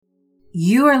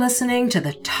You are listening to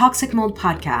the Toxic Mold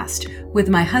Podcast with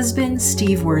my husband,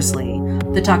 Steve Worsley,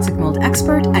 the toxic mold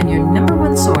expert and your number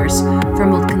one source for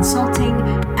mold consulting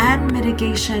and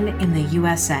mitigation in the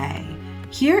USA.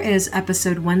 Here is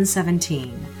episode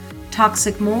 117,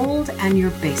 Toxic Mold and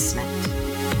Your Basement.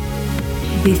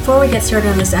 Before we get started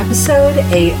on this episode,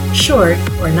 a short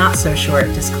or not so short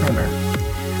disclaimer.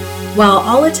 While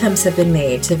all attempts have been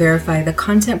made to verify the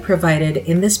content provided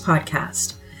in this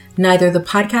podcast, neither the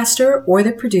podcaster or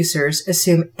the producers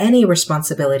assume any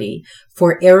responsibility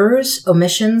for errors,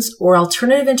 omissions, or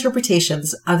alternative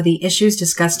interpretations of the issues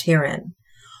discussed herein.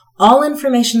 All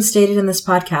information stated in this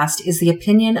podcast is the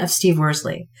opinion of Steve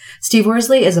Worsley. Steve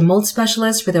Worsley is a mold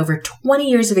specialist with over 20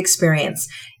 years of experience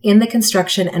in the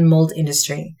construction and mold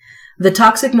industry. The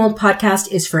Toxic Mold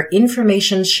Podcast is for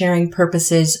information sharing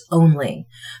purposes only.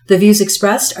 The views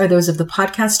expressed are those of the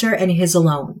podcaster and his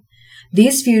alone.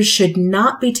 These views should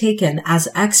not be taken as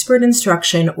expert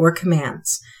instruction or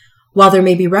commands. While there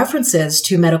may be references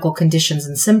to medical conditions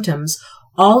and symptoms,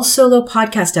 all solo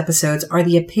podcast episodes are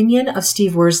the opinion of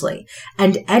Steve Worsley,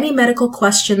 and any medical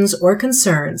questions or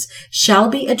concerns shall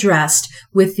be addressed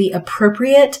with the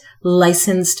appropriate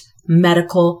licensed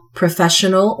medical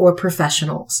professional or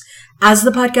professionals. As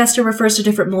the podcaster refers to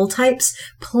different mold types,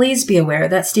 please be aware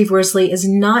that Steve Worsley is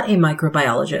not a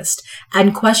microbiologist,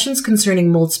 and questions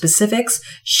concerning mold specifics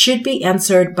should be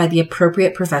answered by the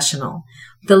appropriate professional.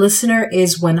 The listener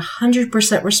is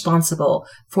 100% responsible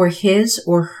for his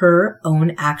or her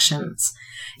own actions.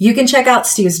 You can check out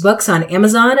Steve's books on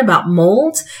Amazon about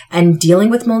mold and dealing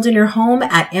with mold in your home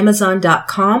at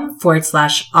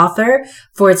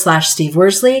amazon.com/author/Steve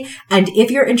Worsley. And if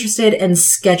you're interested in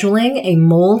scheduling a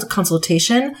mold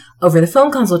consultation, over the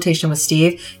phone consultation with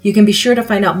Steve, you can be sure to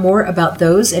find out more about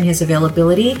those and his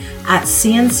availability at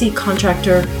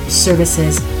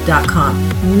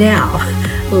cnccontractorservices.com. Now,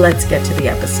 let's get to the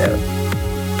episode.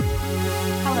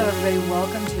 Hello, everybody.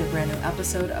 Welcome to a brand new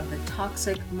episode of the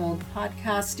Toxic Mold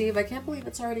Podcast. Steve, I can't believe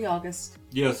it's already August.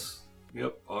 Yes.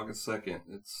 Yep. August 2nd.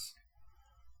 It's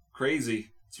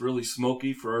crazy. It's really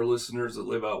smoky for our listeners that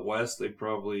live out west. They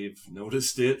probably have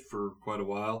noticed it for quite a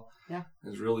while. Yeah.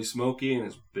 It's really smoky and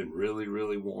it's been really,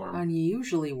 really warm.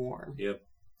 Unusually warm. Yep.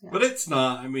 Yeah. But it's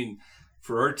not. I mean,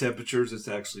 for our temperatures, it's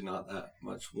actually not that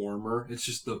much warmer. It's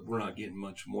just that we're not getting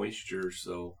much moisture,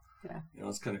 so... Yeah. You know,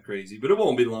 it's kind of crazy. But it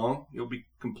won't be long. You'll be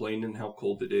complaining how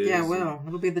cold it is. Yeah, well,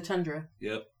 it'll be the tundra.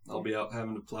 Yep. I'll be out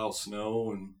having to plow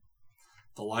snow and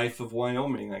the life of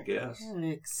Wyoming, I guess.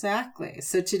 Exactly.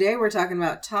 So today we're talking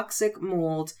about toxic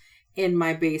mold in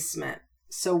my basement.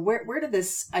 So where did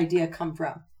this idea come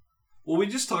from? Well, we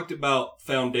just talked about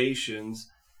foundations.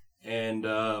 And,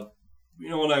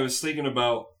 when I was thinking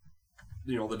about,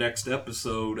 the next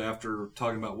episode after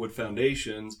talking about wood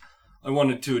foundations, I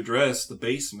wanted to address the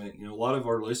basement. A lot of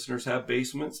our listeners have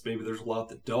basements. Maybe there's a lot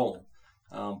that don't.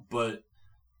 But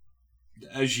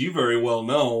as you very well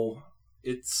know,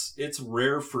 it's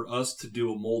rare for us to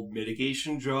do a mold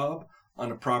mitigation job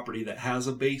on a property that has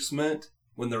a basement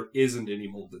when there isn't any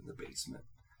mold in the basement.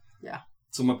 Yeah.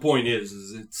 So my point is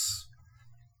it's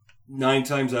 9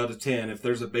 times out of 10, if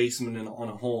there's a basement on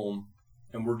a home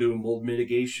and we're doing mold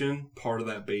mitigation, part of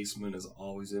that basement is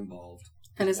always involved.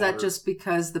 And is that just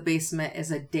because the basement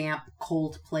is a damp,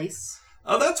 cold place?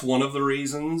 That's one of the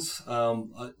reasons.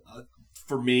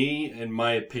 For me, in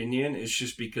my opinion, it's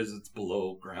just because it's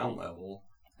below ground level.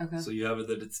 Okay. So you have it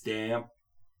that it's damp.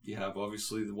 You have,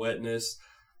 obviously, the wetness.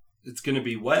 It's going to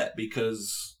be wet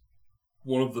because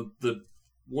one of the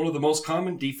most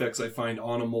common defects I find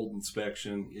on a mold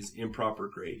inspection is improper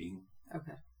grading.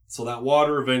 Okay. So that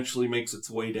water eventually makes its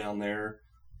way down there.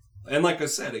 And like I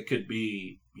said, it could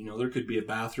be, there could be a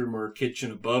bathroom or a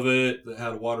kitchen above it that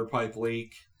had a water pipe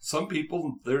leak. Some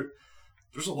people,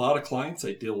 there's a lot of clients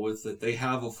I deal with that they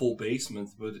have a full basement,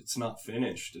 but it's not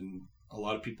finished. And a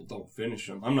lot of people don't finish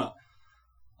them. I'm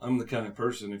the kind of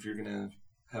person, if you're going to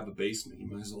have a basement, you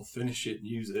might as well finish it and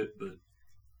use it. But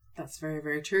that's very,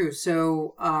 very true.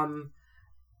 So,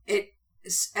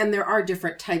 and there are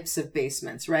different types of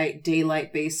basements, right?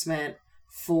 Daylight basement,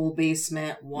 full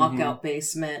basement, walkout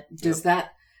basement.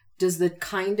 Does the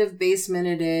kind of basement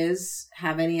it is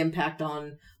have any impact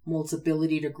on mold's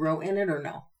ability to grow in it or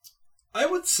no? I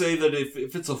would say that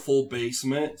if it's a full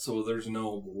basement, so there's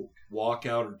no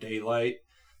walkout or daylight,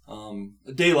 a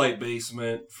daylight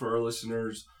basement for our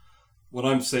listeners, what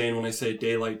I'm saying when I say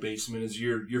daylight basement is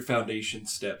your foundation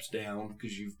steps down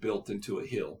because you've built into a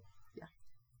hill. Yeah.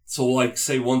 So like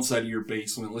say one side of your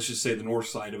basement, let's just say the north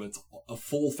side of it's a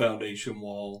full foundation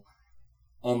wall.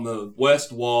 On the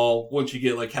west wall, once you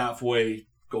get like halfway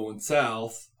going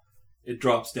south, it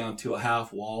drops down to a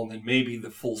half wall, and then maybe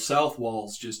the full south wall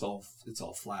is just all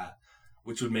flat,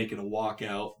 which would make it a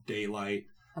walkout, daylight.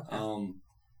 Okay.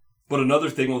 But another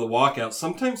thing with a walkout,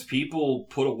 sometimes people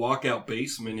put a walkout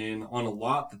basement in on a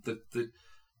lot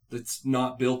that's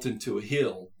not built into a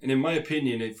hill. And in my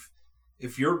opinion,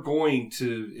 if you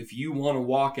want a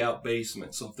walkout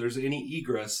basement, so if there's any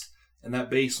egress in that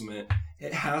basement,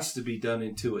 it has to be done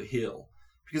into a hill.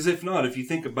 Because if not, if you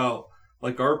think about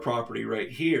like our property right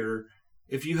here,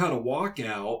 if you had a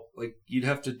walkout, like you'd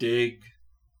have to dig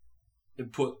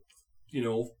and put,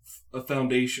 a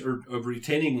foundation or a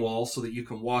retaining wall so that you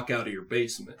can walk out of your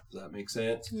basement. Does that make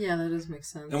sense? Yeah, that does make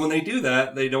sense. And when they do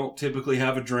that, they don't typically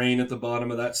have a drain at the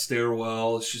bottom of that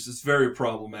stairwell. It's very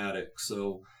problematic.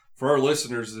 So for our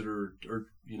listeners that are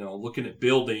looking at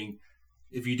building,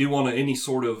 if you do want any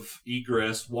sort of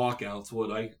egress, walkouts,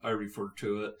 what I refer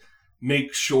to it,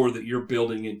 make sure that you're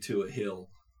building into a hill.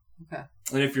 Okay.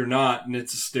 And if you're not, and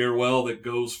it's a stairwell that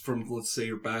goes from, let's say,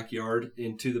 your backyard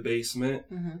into the basement,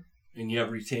 and you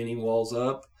have retaining walls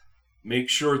up, make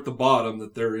sure at the bottom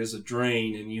that there is a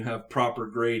drain and you have proper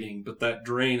grading. But that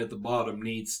drain at the bottom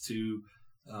needs to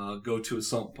go to a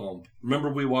sump pump.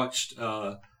 Remember we watched,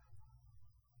 I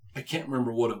can't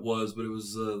remember what it was, but it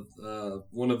was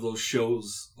one of those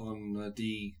shows on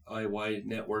DIY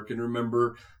Network. And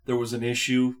remember, there was an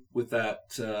issue with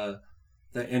that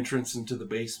entrance into the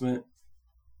basement,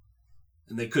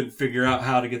 and they couldn't figure out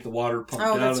how to get the water pumped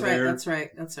out of there. That's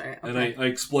right. Okay. And I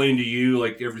explained to you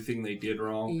like everything they did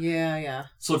wrong. Yeah.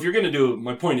 So if you're going to do,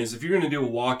 my point is, if you're going to do a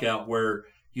walkout where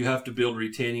you have to build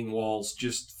retaining walls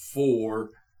just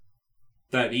for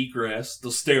that egress,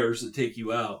 the stairs that take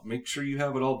you out, make sure you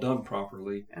have it all done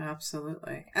properly.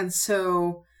 Absolutely. And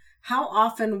so how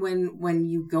often when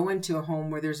you go into a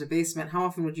home where there's a basement, how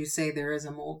often would you say there is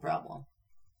a mold problem?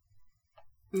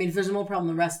 I mean, if there's a mold problem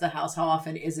in the rest of the house, how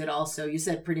often is it also? You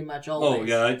said pretty much always. Oh,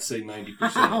 yeah, I'd say 90%,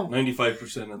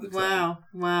 95% of the time.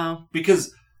 Wow.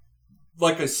 Because,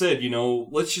 like I said,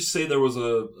 let's just say there was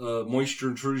a moisture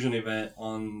intrusion event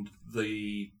on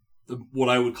the what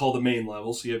I would call the main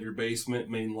level. So you have your basement,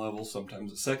 main level,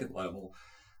 sometimes a second level.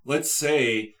 Let's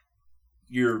say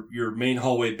your main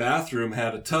hallway bathroom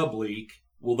had a tub leak.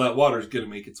 Well, that water is going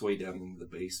to make its way down into the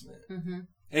basement. Mm-hmm.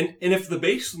 And if the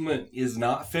basement is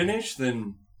not finished,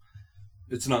 then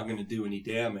it's not going to do any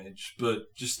damage.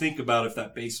 But just think about if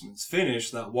that basement's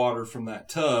finished, that water from that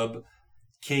tub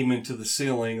came into the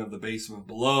ceiling of the basement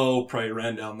below, probably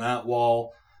ran down that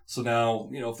wall. So now,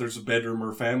 if there's a bedroom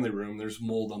or a family room, there's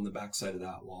mold on the backside of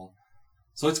that wall.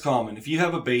 So it's common. If you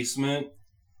have a basement,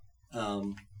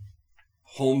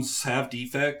 homes have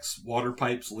defects, water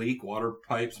pipes leak, water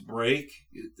pipes break.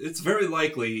 It's very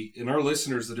likely, in our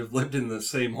listeners that have lived in the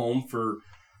same home for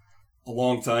a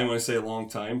long time, when I say a long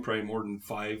time, probably more than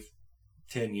 5-10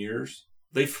 years,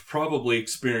 they've probably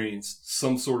experienced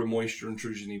some sort of moisture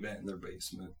intrusion event in their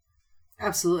basement.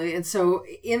 Absolutely. And so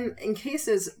in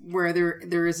cases where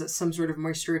there is some sort of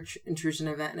moisture intrusion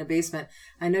event in a basement,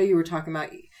 I know you were talking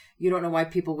about you don't know why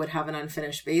people would have an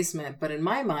unfinished basement, but in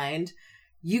my mind,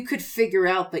 you could figure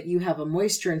out that you have a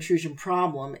moisture intrusion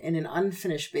problem in an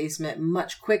unfinished basement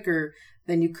much quicker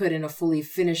than you could in a fully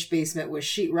finished basement with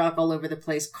sheetrock all over the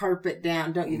place, carpet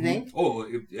down, don't you think? Oh,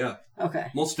 yeah.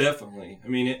 Okay. Most definitely. I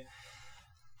mean,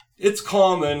 it's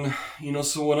common,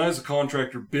 so when I was a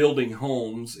contractor building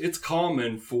homes, it's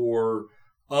common for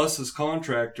us as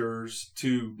contractors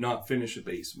to not finish a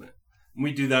basement. And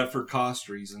we do that for cost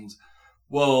reasons.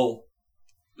 Well,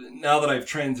 now that I've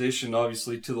transitioned,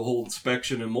 obviously, to the whole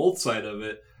inspection and mold side of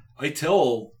it, I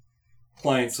tell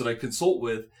clients that I consult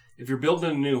with, if you're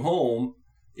building a new home,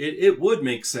 it would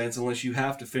make sense, unless you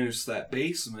have to finish that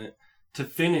basement, to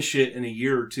finish it in a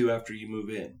year or two after you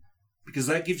move in. Because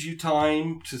that gives you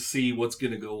time to see what's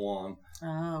going to go on.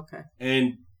 Oh, okay.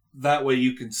 And that way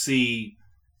you can see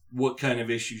what kind of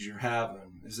issues you're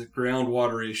having. Is it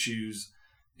groundwater issues?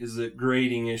 Is it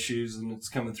grading issues and it's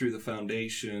coming through the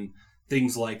foundation?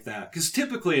 Things like that. Because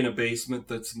typically in a basement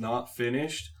that's not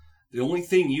finished, the only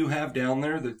thing you have down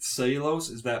there that's cellulose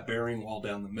is that bearing wall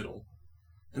down the middle.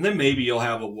 And then maybe you'll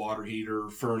have a water heater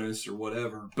or furnace or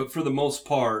whatever. But for the most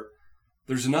part,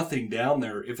 there's nothing down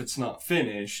there, if it's not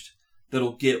finished,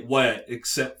 that'll get wet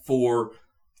except for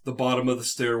the bottom of the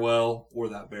stairwell or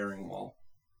that bearing wall.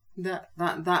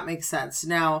 That makes sense.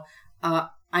 Now,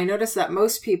 I noticed that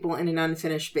most people in an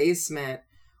unfinished basement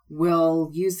will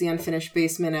use the unfinished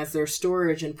basement as their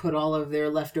storage and put all of their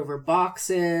leftover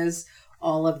boxes,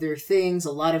 all of their things,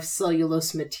 a lot of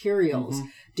cellulose materials. Mm-hmm.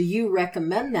 Do you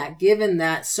recommend that, given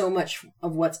that so much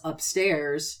of what's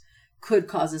upstairs could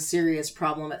cause a serious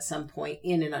problem at some point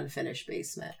in an unfinished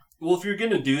basement? Well, if you're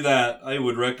going to do that, I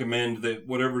would recommend that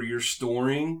whatever you're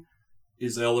storing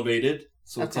is elevated.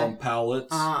 So it's on pallets.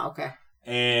 Ah, okay.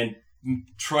 And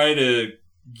try to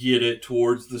get it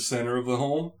towards the center of the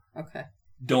home. Okay.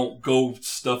 Don't go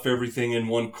stuff everything in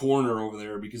one corner over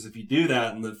there, because if you do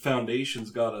that and the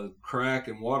foundation's got a crack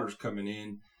and water's coming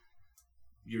in,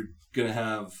 you're going to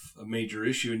have a major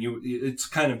issue, and it's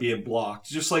kind of being blocked.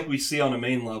 Just like we see on a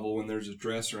main level when there's a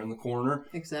dresser in the corner.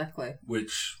 Exactly.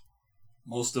 Which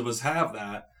most of us have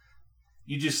that.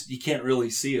 You can't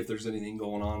really see if there's anything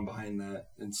going on behind that.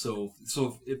 And so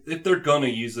if they're going to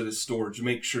use it as storage,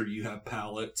 make sure you have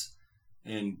pallets.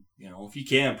 And, if you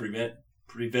can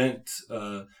prevent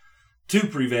a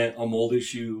mold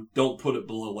issue, don't put it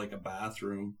below like a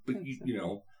bathroom. But,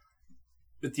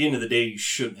 at the end of the day, you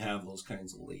shouldn't have those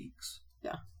kinds of leaks.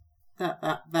 Yeah,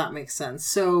 that makes sense.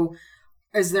 So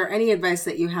is there any advice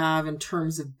that you have in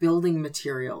terms of building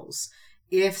materials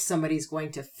if somebody's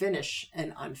going to finish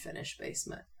an unfinished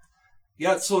basement?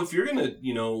 Yeah, so if you're going to,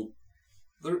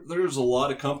 there's a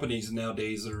lot of companies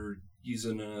nowadays that are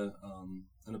using an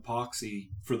epoxy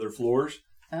for their floors.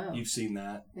 Oh. You've seen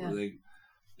that, where they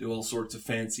do all sorts of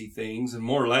fancy things, and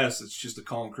more or less it's just a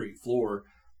concrete floor.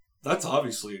 That's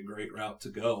obviously a great route to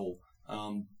go.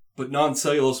 But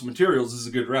non-cellulose materials is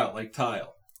a good route, like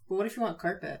tile. But what if you want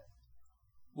carpet?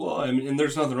 Well, I mean, and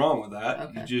there's nothing wrong with that.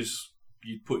 Okay.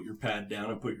 You put your pad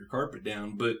down and put your carpet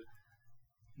down, but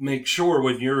make sure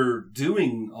when you're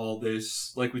doing all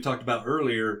this, like we talked about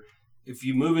earlier, if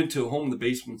you move into a home and the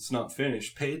basement's not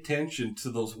finished, pay attention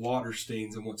to those water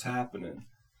stains and what's happening.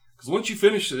 Because once you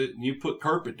finish it and you put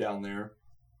carpet down there,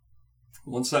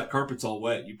 once that carpet's all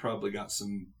wet, you probably got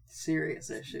some serious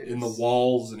issues in the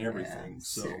walls and everything.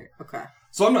 Yeah, okay.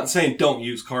 So I'm not saying don't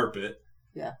use carpet.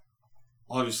 Yeah.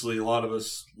 Obviously, a lot of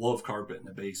us love carpet in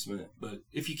the basement, but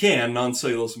if you can,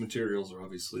 non-cellulose materials are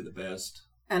obviously the best.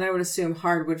 And I would assume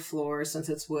hardwood floor, since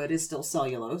it's wood, is still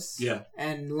cellulose. Yeah.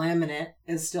 And laminate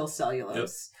is still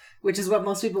cellulose, which is what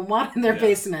most people want in their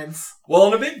basements. Well,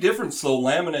 and a big difference, though,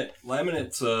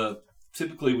 laminate's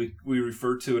typically we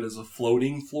refer to it as a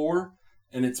floating floor,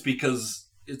 and it's because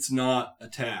it's not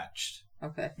attached.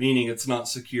 Okay. Meaning it's not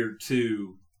secured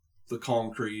to the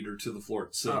concrete or to the floor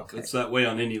itself. Okay. It's that way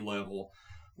on any level.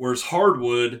 Whereas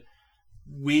hardwood,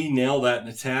 we nail that and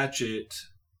attach it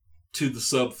to the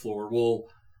subfloor. Well,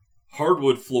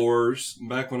 hardwood floors,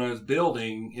 back when I was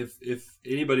building, if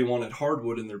anybody wanted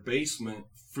hardwood in their basement,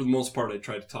 for the most part, I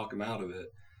tried to talk them out of it.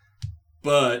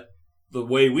 But the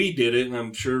way we did it, and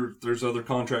I'm sure there's other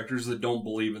contractors that don't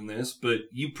believe in this, but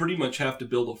you pretty much have to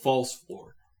build a false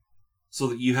floor so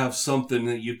that you have something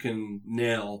that you can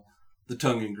nail the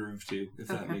tongue and groove to, if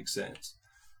that makes sense.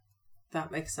 That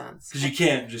makes sense. Because you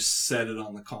can't just set it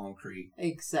on the concrete.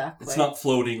 Exactly. It's not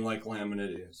floating like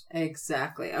laminate is.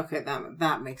 Exactly. Okay,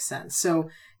 that makes sense. So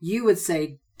you would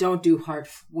say don't do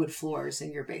hardwood floors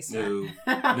in your basement.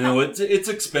 No, it's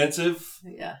expensive.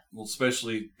 Yeah. Well,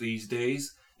 especially these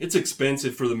days. It's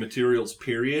expensive for the materials,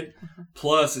 period. Mm-hmm.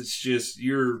 Plus, it's just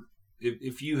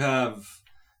if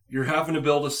you're having to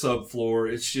build a subfloor,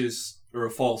 or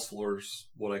a false floor is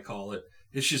what I call it.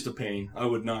 It's just a pain. I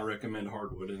would not recommend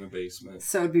hardwood in a basement.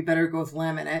 So it'd be better to go with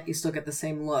laminate. You still get the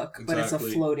same look, but it's a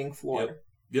floating floor.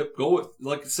 Yep. Go with,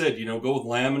 like I said, go with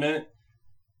laminate.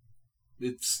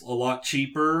 It's a lot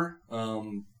cheaper.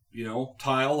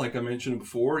 Tile, like I mentioned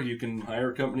before, you can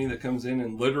hire a company that comes in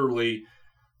and literally,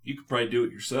 you could probably do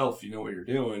it yourself. You know what you're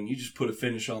doing. You just put a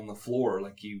finish on the floor.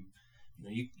 Like you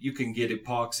can get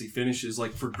epoxy finishes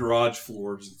like for garage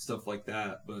floors and stuff like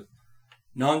that. But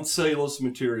non-cellulose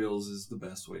materials is the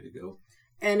best way to go.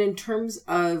 And in terms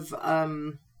of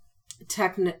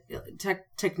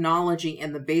technology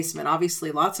in the basement,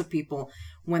 obviously lots of people,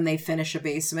 when they finish a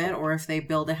basement or if they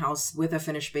build a house with a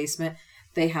finished basement,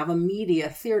 they have a media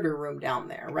theater room down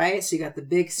there, right? So you got the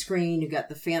big screen, you got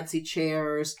the fancy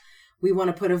chairs. We want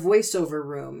to put a voiceover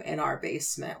room in our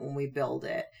basement when we build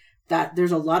it. That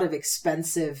there's a lot of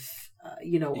expensive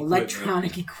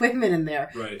electronic equipment in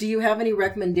there. Right. Do you have any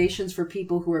recommendations for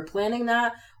people who are planning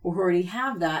that or who already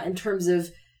have that in terms of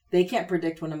they can't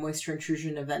predict when a moisture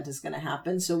intrusion event is going to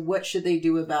happen? So what should they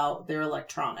do about their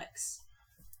electronics?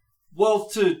 Well,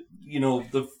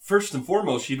 the first and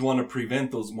foremost, you'd want to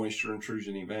prevent those moisture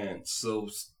intrusion events. So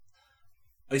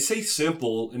I say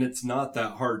simple, and it's not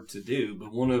that hard to do,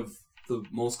 but one of the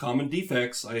most common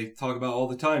defects I talk about all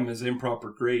the time is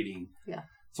improper grading. Yeah.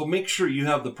 So make sure you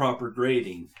have the proper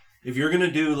grading. If you're going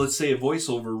to do, let's say, a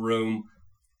voiceover room,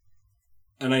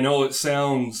 and I know it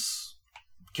sounds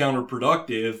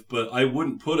counterproductive, but I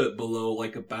wouldn't put it below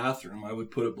like a bathroom. I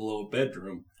would put it below a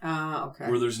bedroom. Okay.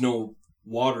 Where there's no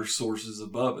water sources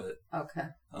above it. Okay.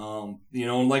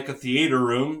 In like a theater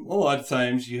room, a lot of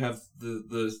times you have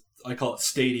the I call it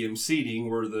stadium seating,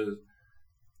 where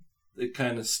it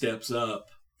kind of steps up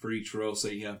for each row.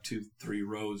 Say you have 2-3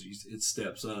 rows, it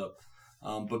steps up.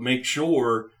 But make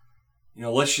sure,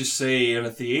 let's just say in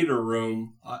a theater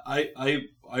room,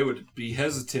 I would be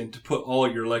hesitant to put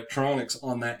all your electronics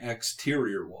on that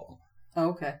exterior wall.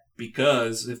 Okay.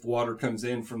 Because if water comes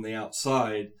in from the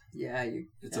outside,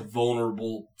 it's a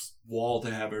vulnerable wall to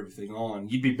have everything on.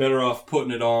 You'd be better off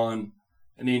putting it on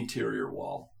an interior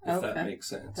wall, if that makes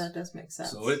sense. That does make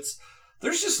sense. So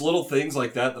there's just little things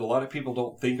like that a lot of people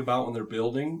don't think about when they're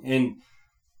building. And,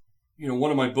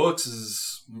 one of my books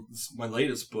is my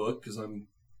latest book, because I'm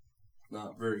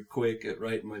not very quick at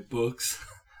writing my books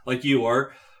like you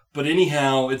are. But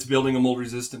anyhow, it's building a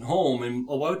mold-resistant home. And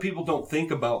a lot of people don't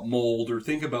think about mold or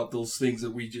think about those things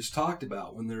that we just talked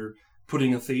about when they're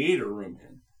putting a theater room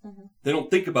in. Mm-hmm. They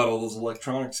don't think about all those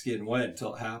electronics getting wet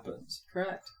until it happens.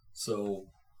 Correct. So,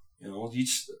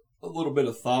 just a little bit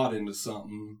of thought into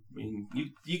something. I mean,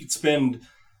 you could spend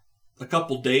a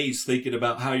couple days thinking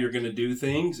about how you're going to do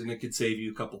things, and it could save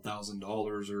you a couple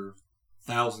 $1,000 or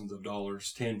thousands of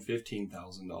dollars, $10,000,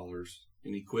 $15,000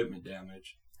 in equipment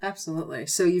damage. Absolutely.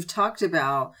 So you've talked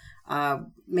about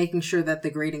making sure that the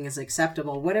grading is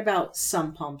acceptable. What about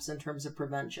sump pumps in terms of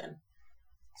prevention?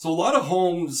 So a lot of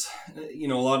homes, a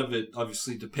lot of it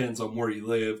obviously depends on where you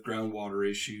live, groundwater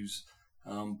issues.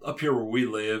 Up here where we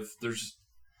live, there's,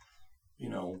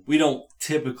 we don't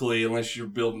typically, unless you're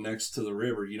building next to the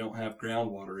river, you don't have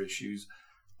groundwater issues.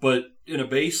 But in a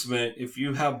basement, if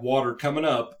you have water coming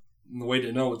up, and the way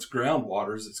to know it's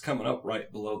groundwater is it's coming up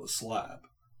right below the slab.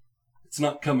 It's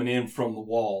not coming in from the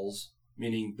walls,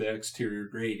 meaning the exterior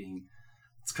grading.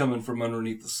 It's coming from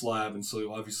underneath the slab. And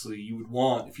so obviously you would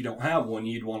want, if you don't have one,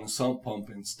 you'd want a sump pump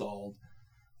installed.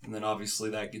 And then obviously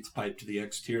that gets piped to the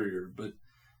exterior. But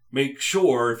make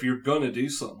sure if you're going to do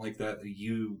something like that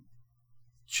you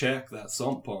check that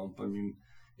sump pump. I mean,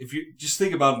 if you just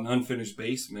think about an unfinished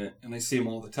basement, and I see them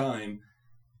all the time,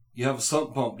 you have a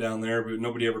sump pump down there, but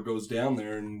nobody ever goes down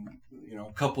there. And,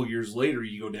 a couple years later,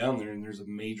 you go down there and there's a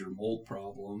major mold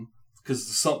problem because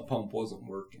the sump pump wasn't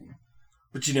working.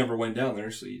 But you never went down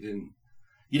there, so you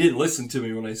didn't listen to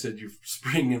me when I said your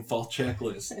spring and fall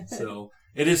checklist. So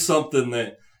it is something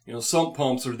that, sump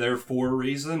pumps are there for a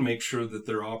reason. Make sure that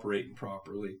they're operating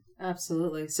properly.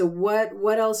 Absolutely. So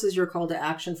what else is your call to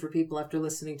action for people after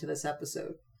listening to this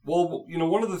episode? Well,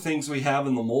 one of the things we have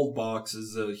in the mold box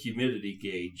is a humidity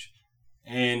gauge.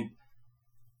 And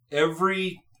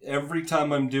every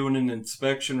time I'm doing an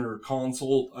inspection or a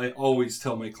consult, I always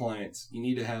tell my clients, you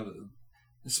need to have,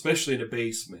 especially in a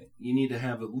basement, you need to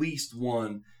have at least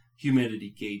one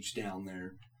humidity gauge down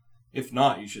there. If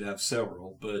not, you should have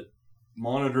several, but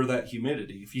monitor that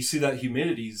humidity. If you see that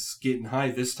humidity's getting high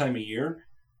this time of year,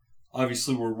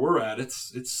 obviously where we're at,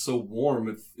 it's so warm.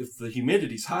 If the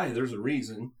humidity's high, there's a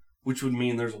reason, which would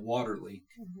mean there's a water leak.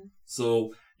 Mm-hmm.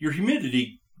 So your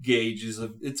humidity gauge is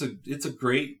it's a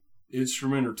great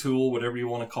instrument or tool, whatever you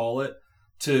want to call it,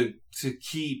 to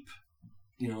keep,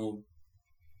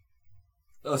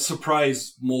 a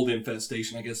surprise mold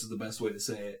infestation, I guess is the best way to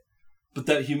say it. But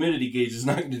that humidity gauge is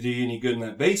not going to do you any good in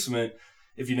that basement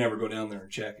if you never go down there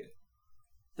and check it.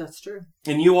 That's true.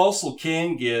 And you also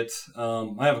can get,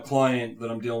 I have a client that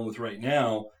I'm dealing with right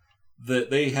now that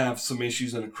they have some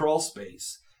issues in a crawl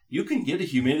space. You can get a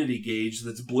humidity gauge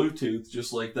that's Bluetooth,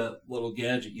 just like that little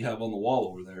gadget you have on the wall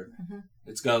over there. Mm-hmm.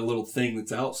 It's got a little thing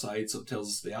that's outside, so it tells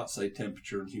us the outside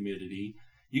temperature and humidity.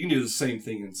 You can do the same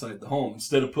thing inside the home.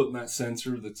 Instead of putting that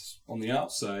sensor that's on the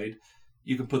outside,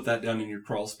 you can put that down in your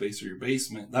crawl space or your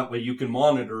basement. That way you can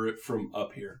monitor it from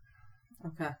up here.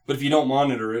 Okay. But if you don't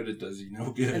monitor it, it does you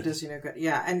no good. It does you no good.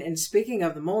 Yeah. And speaking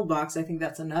of the mold box, I think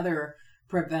that's another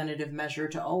preventative measure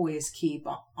to always keep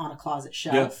on a closet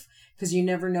shelf, because you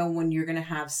never know when you're going to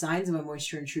have signs of a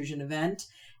moisture intrusion event.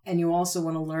 And you also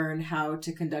want to learn how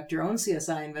to conduct your own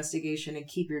CSI investigation and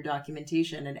keep your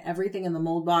documentation and everything in the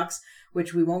mold box,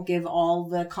 which we won't give all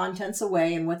the contents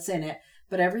away and what's in it,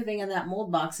 but everything in that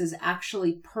mold box is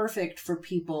actually perfect for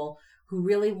people who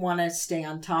really want to stay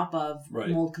on top of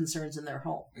mold concerns in their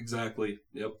home. Exactly.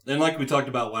 Yep. And like we talked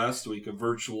about last week, a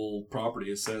virtual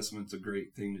property assessment's a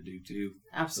great thing to do too.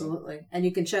 Absolutely. So. And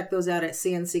you can check those out at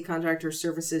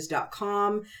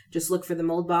cnccontractorservices.com. Just look for the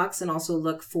mold box and also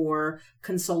look for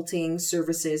consulting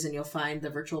services and you'll find the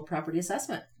virtual property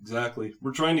assessment. Exactly.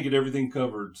 We're trying to get everything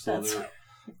covered so that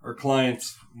our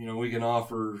clients, we can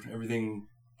offer everything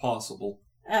possible.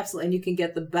 Absolutely. And you can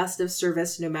get the best of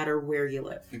service no matter where you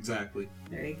live. Exactly.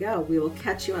 There you go. We will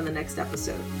catch you on the next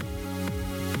episode.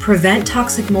 Prevent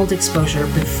toxic mold exposure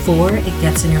before it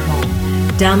gets in your home.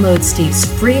 Download Steve's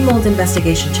free mold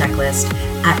investigation checklist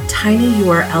at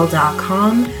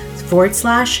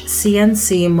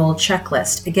tinyurl.com/CNC mold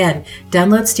checklist. Again,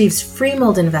 download Steve's free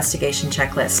mold investigation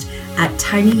checklist at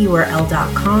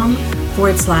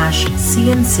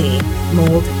tinyurl.com/CNC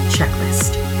mold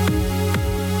checklist.